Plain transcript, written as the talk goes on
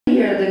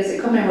Here there is a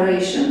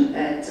commemoration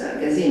at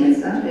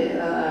Gazimestan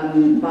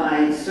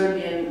by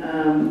Serbian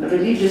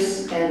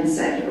religious and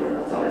secular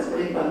authorities,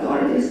 political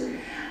authorities,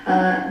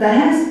 that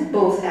has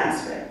both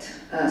aspects,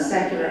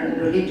 secular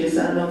and religious.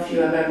 I don't know if you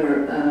have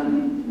ever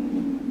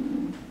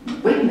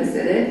witnessed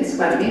it. It's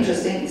quite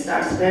interesting. It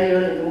starts very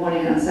early in the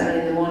morning, around 7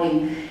 in the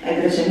morning,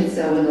 at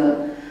Gračanica with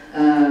a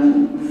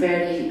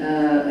very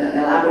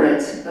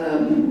elaborate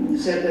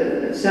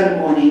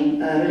ceremony,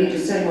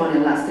 religious ceremony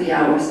that lasts 3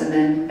 hours, and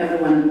then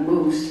everyone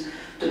moves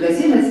to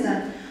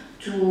Gazimestan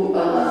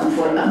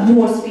for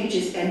more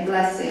speeches and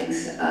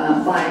blessings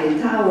by the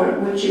tower,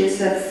 which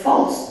is a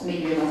false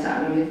medieval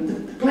tower. I mean,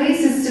 the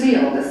place is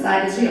real, the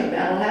site is real,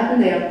 battle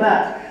happened there,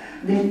 but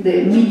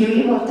the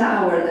medieval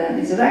tower that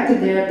is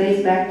erected there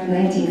dates back to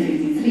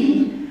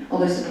 1953,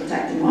 although it's a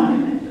protected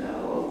monument,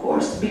 of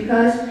course,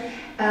 because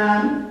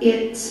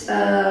it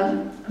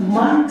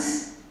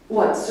marks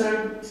what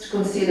Serbs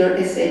consider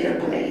a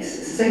sacred place.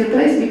 It's a sacred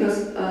place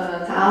because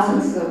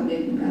thousands of,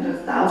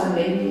 100,000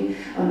 maybe,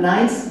 of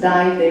knights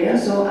died there.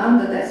 So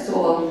under that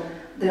soil,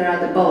 there are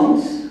the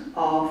bones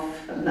of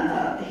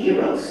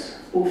heroes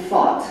who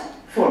fought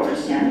for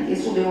Christianity.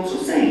 So they're also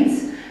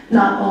saints,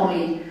 not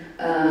only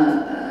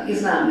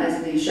Islam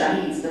as the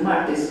shaheeds, the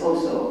martyrs,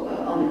 also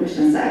on the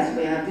Christian side. So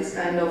we have this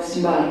kind of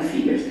symbolic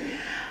figures.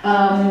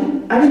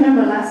 I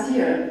remember last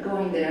year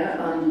going there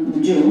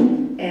in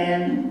June,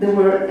 and there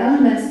were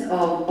elements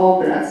of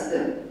Obraz,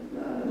 the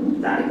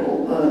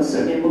radical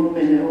Serbian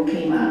movement that all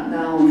came out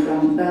down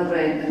from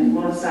Belgrade, and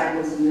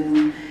motorcycles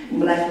in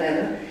black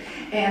leather.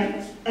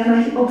 And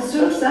I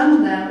observed some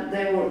of them,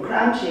 they were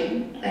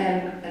crouching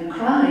and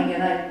crying,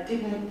 and I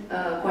didn't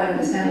quite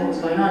understand what was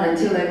going on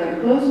until I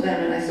went close to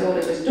them and I saw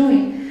what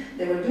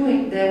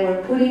they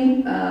were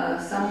putting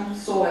some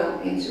soil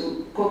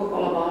into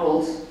Coca-Cola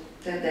bottles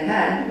that they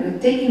had, and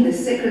taking the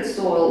sacred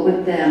soil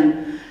with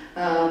them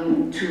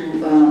to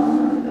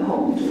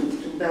home,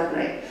 to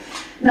Belgrade.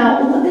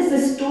 Now, what is the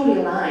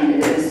storyline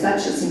that is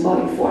such a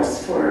symbolic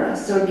force for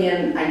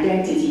Serbian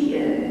identity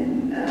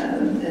and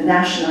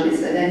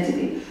nationalist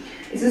identity?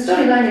 It's a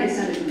storyline that is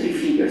centered to three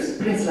figures.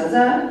 Prince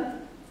Lazar,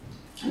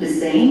 the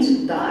saint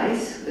who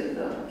dies,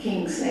 the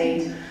king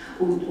saint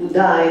who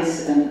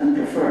dies and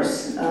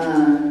prefers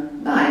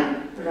die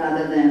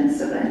rather than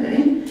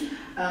surrendering.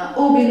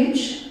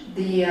 Obilic,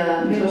 the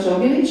Miloš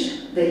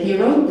Obilic, the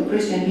hero, the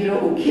Christian hero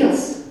who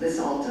kills the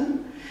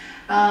Sultan,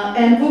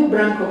 and Vuk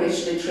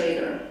Brankovic, the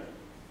traitor,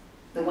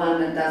 the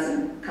one that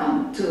doesn't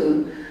come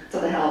to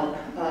the help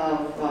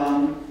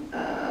of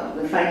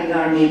the fighting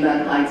army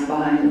but hides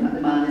behind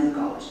the mountains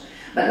college.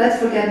 But let's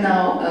forget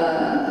now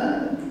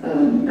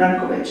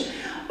Brankovic.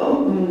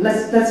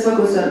 Let's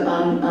focus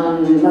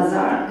on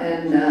Lazar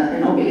and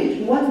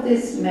Obilic. What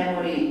this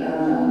memory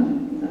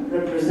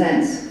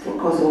represents for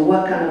Kosovo,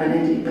 what kind of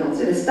identity builds.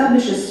 It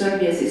establishes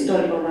Serbia's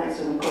historical rights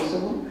over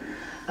Kosovo.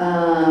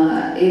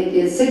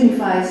 It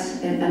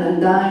signifies an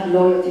undying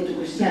loyalty to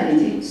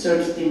Christianity.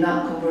 Serbs did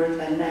not convert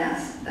by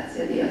mass, that's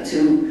the idea,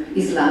 to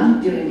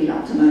Islam during the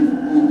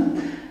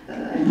Ottoman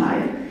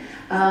Empire.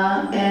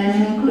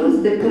 And it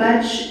includes the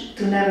pledge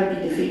to never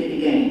be defeated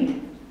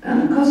again.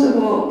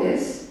 Kosovo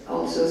is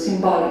also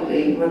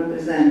symbolically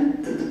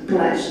represent the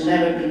pledge to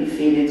never be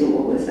defeated, to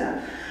always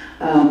have.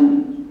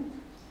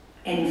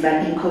 And in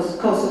fact, in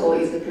Kosovo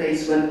is the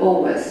place where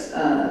always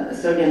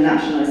Serbian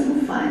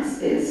nationalism finds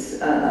its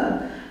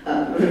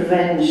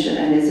revenge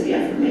and its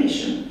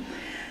reaffirmation.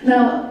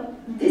 Now,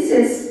 this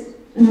is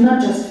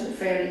not just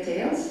fairy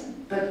tales,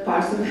 but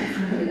parts of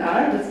it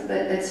are. But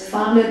it's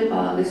founded.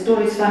 The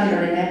story is founded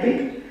on an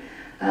epic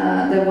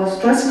that was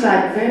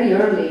transcribed very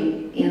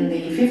early in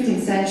the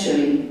 15th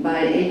century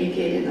by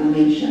educated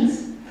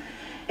Dalmatians,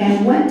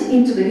 and went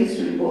into the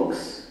history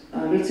books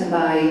written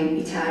by in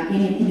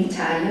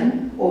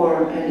Italian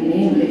or in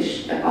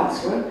English at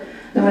Oxford.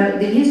 The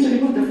history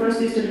book, the first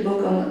history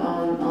book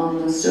on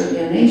the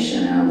Serbian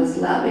nation and on the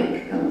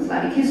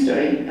Slavic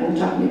history, and we're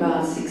talking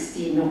about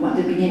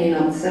the beginning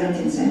of the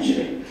 17th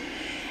century.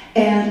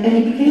 And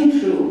it became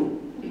true.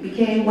 It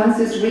became, once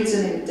it's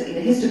written in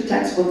the history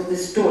textbook, the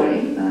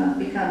story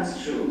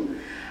becomes true.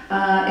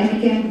 And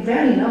became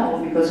very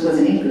known, because it was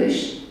in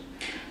English,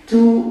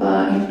 to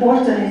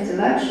important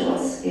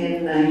intellectuals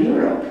in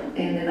Europe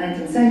in the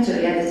 19th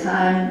century, at the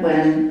time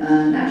when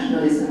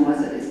nationalism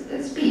was at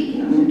its peak.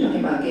 You know, we're talking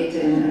about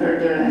Goethe and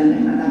Herder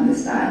and Madame de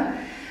Stael.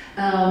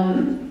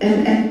 And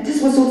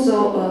this was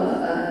also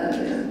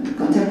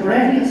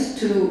contemporaneous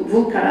to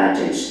Vuk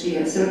Karadžić,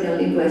 the Serbian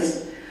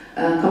linguist,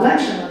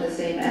 collection of the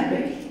same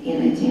epic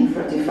in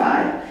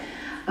 1845.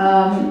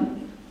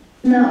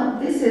 Now,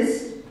 this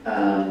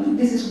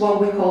is what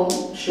we call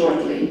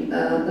shortly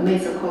the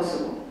myth of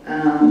Kosovo.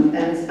 And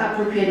it's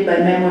appropriated by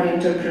memory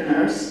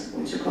entrepreneurs,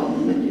 which are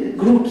called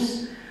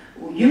groups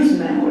who use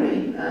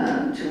memory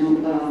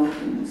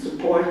to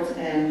support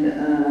and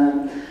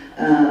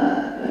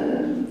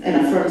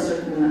affirm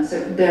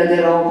certain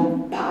their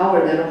own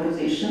power, their own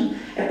position,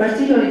 at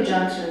particularly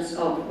junctions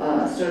of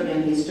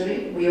Serbian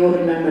history. We all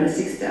remember the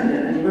 6th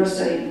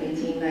anniversary in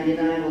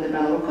 1899 of the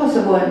Battle of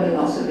Kosovo, and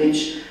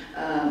Milosevic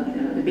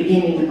the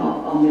beginning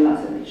of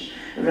Milosevic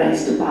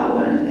rise to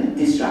power and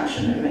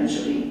destruction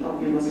eventually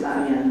of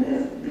Yugoslavia and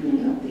the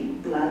beginning of the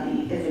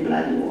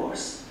bloody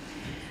wars.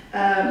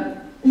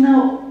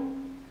 Now,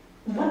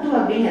 what do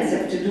Albanians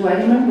have to do? I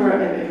remember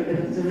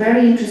a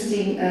very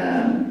interesting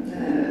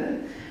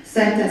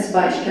sentence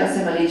by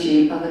Kasem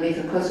Alici on the myth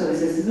of Kosovo. He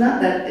says, it's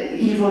not that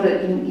he wrote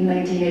it in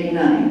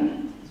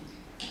 1989,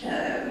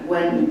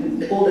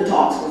 when all the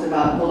talks was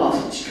about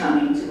Milosevic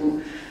coming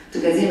to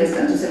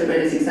Gazimistan to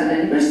celebrate the 600th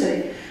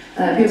anniversary.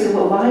 People say,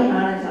 well, why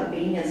aren't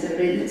Albanians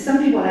celebrating? Some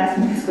people ask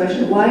me this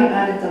question, why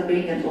aren't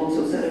Albanians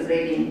also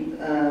celebrating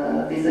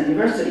this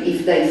anniversary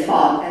if they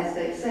fought, as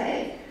they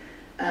say,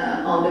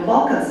 on the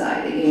Balkan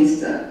side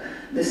against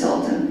the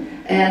Sultan?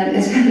 And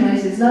as Katima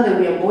says, it's not that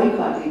we are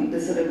boycotting the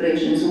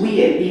celebrations, we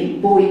have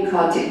been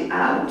boycotted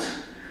out.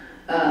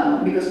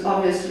 Because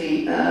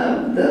obviously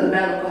the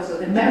Battle of Kosovo,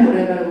 the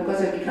memory of the Battle of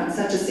Kosovo became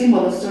such a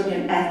symbol of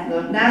Serbian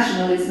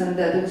ethno-nationalism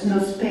that there was no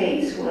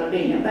space for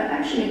Albania. But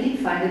actually I did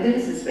find that there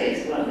is a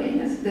space for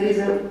Albanians. There is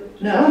an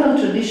oral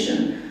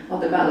tradition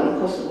of the Battle of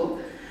Kosovo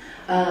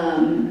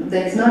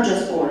that is not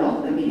just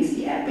oral, I mean it's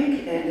the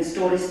epic and the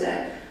stories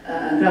that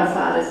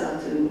grandfathers tell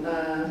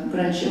to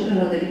grandchildren.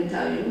 No, they didn't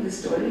tell you the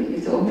story, you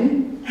told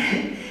me.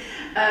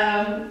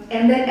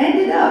 And that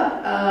ended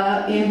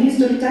up in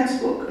history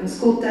textbook, in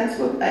school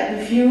textbook.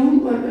 If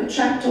you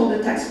checked all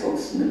the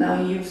textbooks now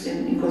in use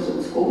in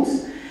Kosovo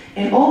schools,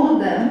 and all of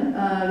them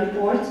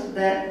report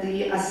that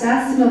the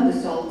assassin of the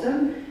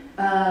Sultan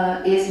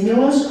is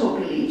Miloš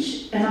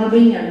Kopilić, an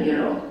Albanian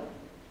hero,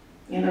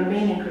 an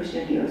Albanian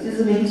Christian hero. These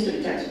are the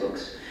history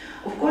textbooks.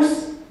 Of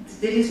course,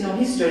 there is no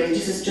history,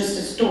 this is just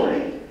a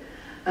story.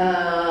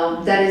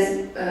 That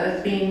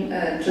is being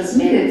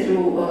transmitted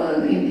through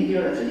in the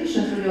oral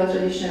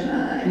tradition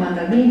among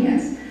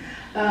Albanians.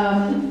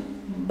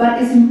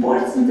 But it's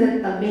important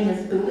that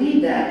Albanians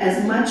believe that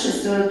as much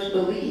as Serbs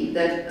believe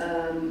that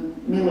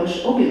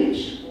Miloš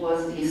Obilić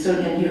was the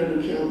Serbian hero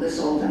who killed the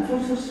Sultan for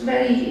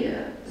very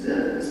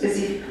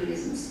specific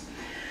reasons.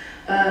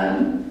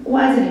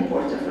 Why is it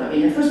important for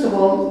Albania? First of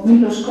all,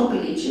 Miloš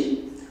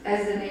Kopilić,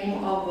 as the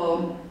name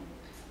of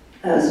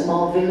a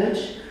small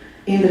village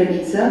in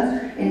Drenica.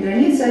 And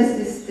Drenica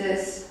is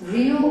this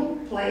real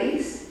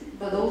place,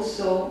 but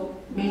also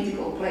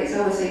mythical place. I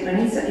always say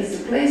Drenica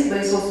is a place, but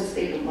it's also a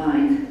state of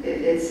mind.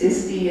 It's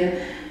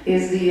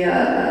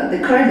the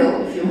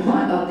cradle, if you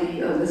want, of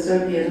the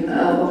Serbian,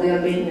 of the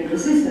Albanian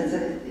resistance.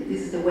 And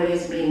this is the way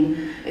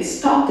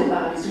it's talked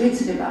about, it's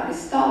written about,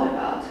 it's thought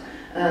about.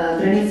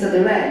 Drenica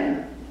the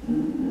Red,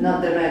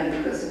 not the red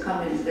because the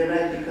communists, the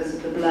red because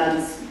of the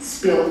blood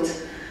spilled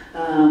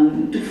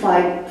to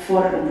fight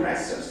foreign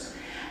oppressors.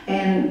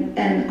 And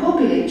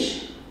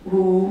Kopilić,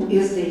 who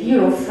is the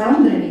hero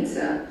from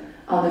Drenica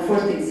of the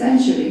 14th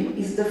century,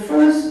 is the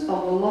first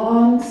of a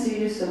long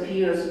series of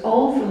heroes,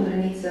 all from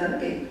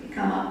Drenica,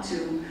 come up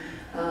to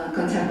more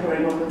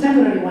contemporary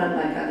one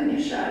like Ademir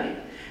Shari.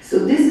 So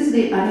this is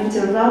the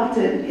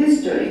uninterrupted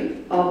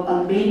history of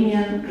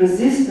Albanian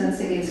resistance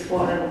against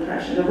foreign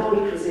oppression,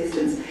 heroic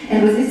resistance,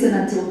 and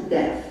resistance until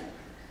death.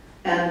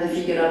 And the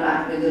figure of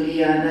Ahmed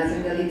Olia,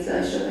 Nazim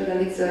Galica,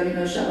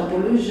 Shaba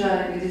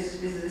Poluja, and this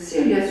is the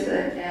serious,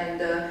 and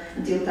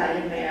until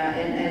Tayyip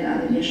and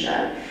Ademir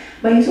Shari.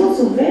 But it's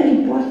also very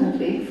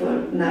importantly for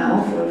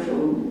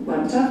what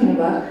I'm talking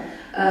about,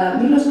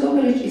 Miloš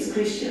Kopilić is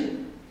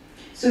Christian.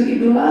 So he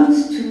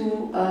belongs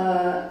to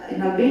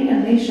an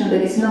Albanian nation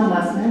that is not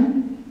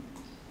Muslim,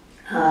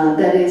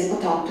 that is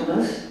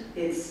autochthonous,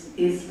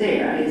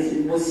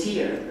 it was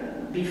here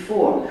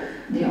before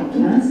the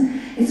Ottomans.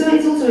 And so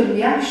it's also a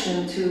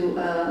reaction to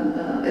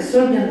a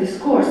Serbian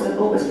discourse that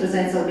always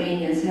presents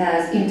Albanians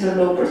as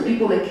interlopers,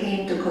 people that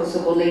came to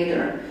Kosovo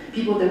later,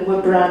 people that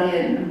were brought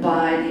in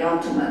by the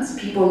Ottomans,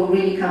 people who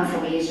really come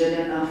from Asia,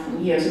 they're not from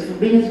here. So for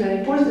Albania it's very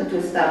important to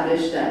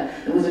establish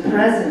that there was a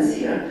presence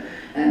here,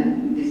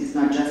 and this is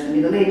not just the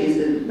Middle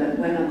Ages, but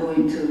we're not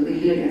going to the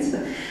Illyrians.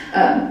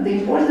 But the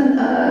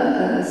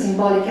important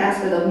symbolic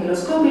aspect of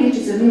Miloš Kopilić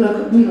is that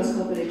Miloš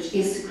Kopilić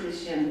is a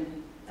Christian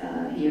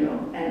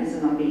hero and is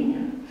an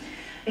Albanian.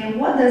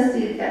 And what does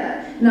the,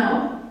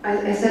 now,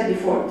 I said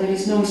before, there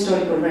is no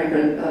historical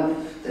record of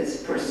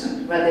this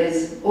person, whether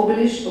it's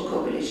Obilić or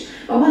Kopilić.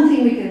 But one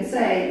thing we can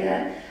say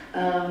that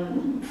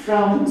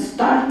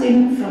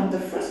starting from the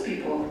first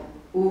people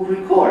who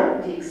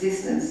record the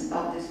existence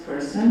of this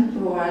person,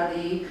 who are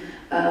the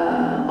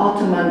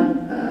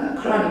Ottoman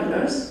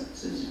chroniclers,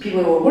 so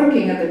people who were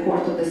working at the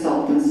court of the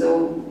Sultan,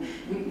 so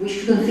we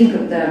shouldn't think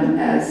of them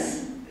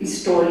as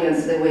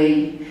historians the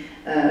way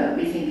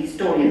we think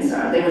historians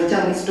are. They were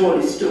telling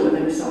stories too, and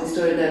there was some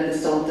story that the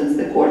sultans,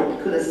 the court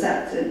could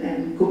accept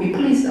and could be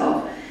pleased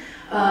of.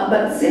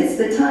 But since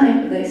the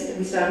time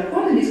we started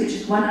recording this, which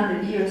is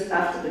 100 years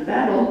after the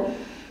battle,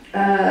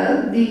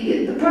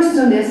 the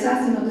person, the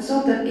assassin of the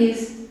sultan,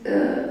 is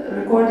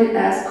recorded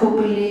as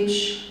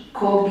Kopilić,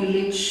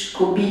 Kobilić,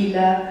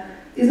 Kobila.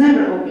 It's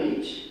never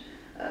Obilić.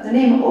 The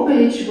name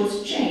Obilić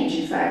was changed,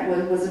 in fact,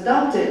 was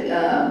adopted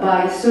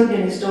by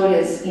Serbian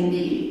historians in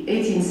the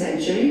 18th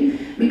century,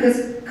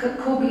 because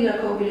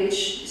Kobilic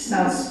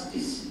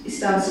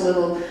sounds a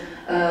little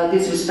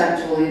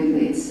disrespectful.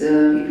 It's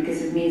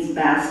because it means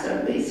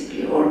bastard,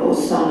 basically, or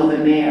son of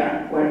a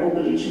mayor, where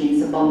Obilic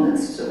means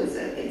abundance. So it's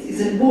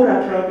a more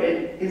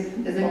appropriate.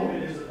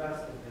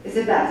 It's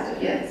a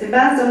bastard, yeah. It's a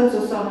bastard,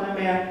 also son of a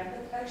mayor.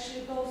 But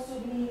actually, it also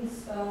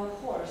means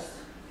horse,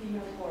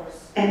 female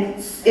horse. And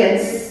it's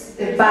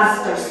a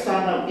bastard,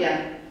 son of,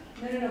 yeah.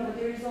 No, but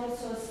there is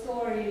also a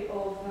story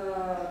of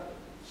a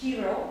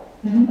hero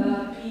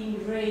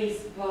being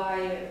raised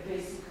by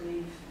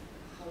basically,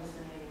 how is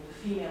the name, the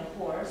female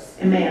horse.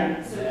 A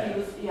mare. So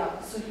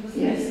he was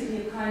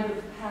basically a kind of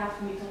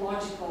half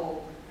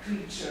mythological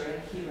creature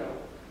and hero,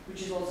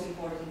 which is also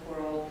important for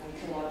all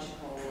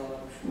mythological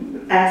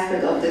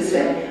aspect of this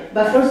way.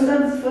 But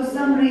for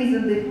some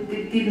reason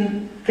they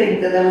didn't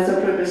think that was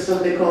appropriate, so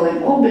they call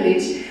him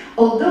Obilic.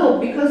 Although,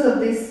 because of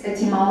this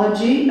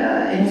etymology,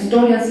 and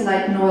historians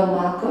like Noel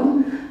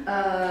Malcolm,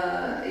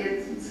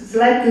 it's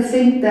like to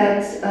think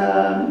that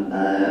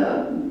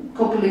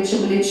Obilic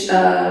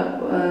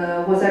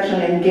was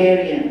actually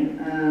Hungarian,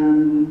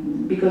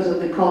 because of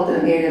the cult the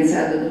Hungarians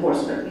had on the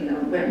horse, but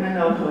we're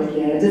not going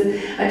here.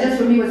 Just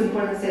for me, it was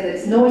important to say that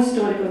it's no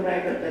historical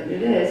record, but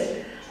it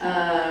is.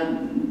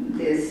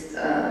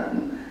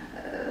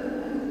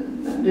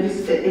 There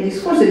is a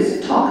discourse, there is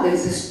a talk, there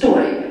is a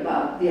story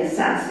about the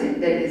assassin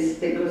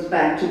that goes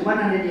back to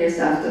 100 years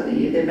after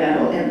the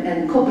battle,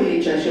 and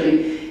Kobilic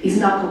actually is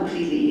not a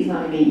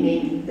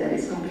name that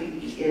is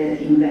completely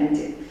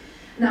invented.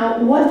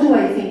 Now, what do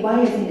I think,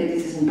 why I think that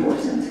this is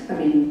important? I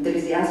mean, there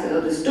is the aspect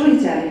of the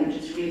storytelling, which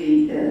is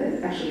really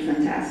actually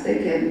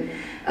fantastic, and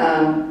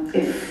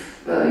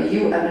if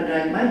you haven't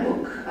read my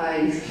book,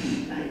 I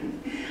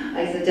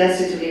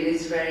suggest you to read it.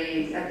 It's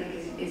I think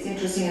it's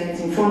interesting and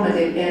it's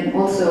informative, and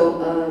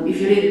also if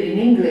you read it in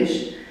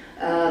English,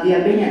 the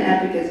Albanian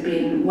epic has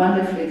been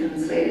wonderfully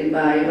translated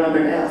by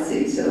Robert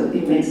Elsey, so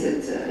it makes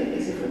it a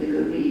really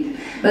good read.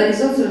 But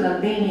it's also an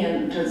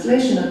Albanian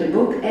translation of the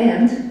book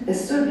and a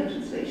Serbian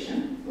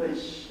translation,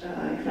 which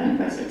I find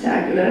quite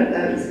spectacular.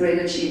 It's a great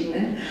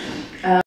achievement.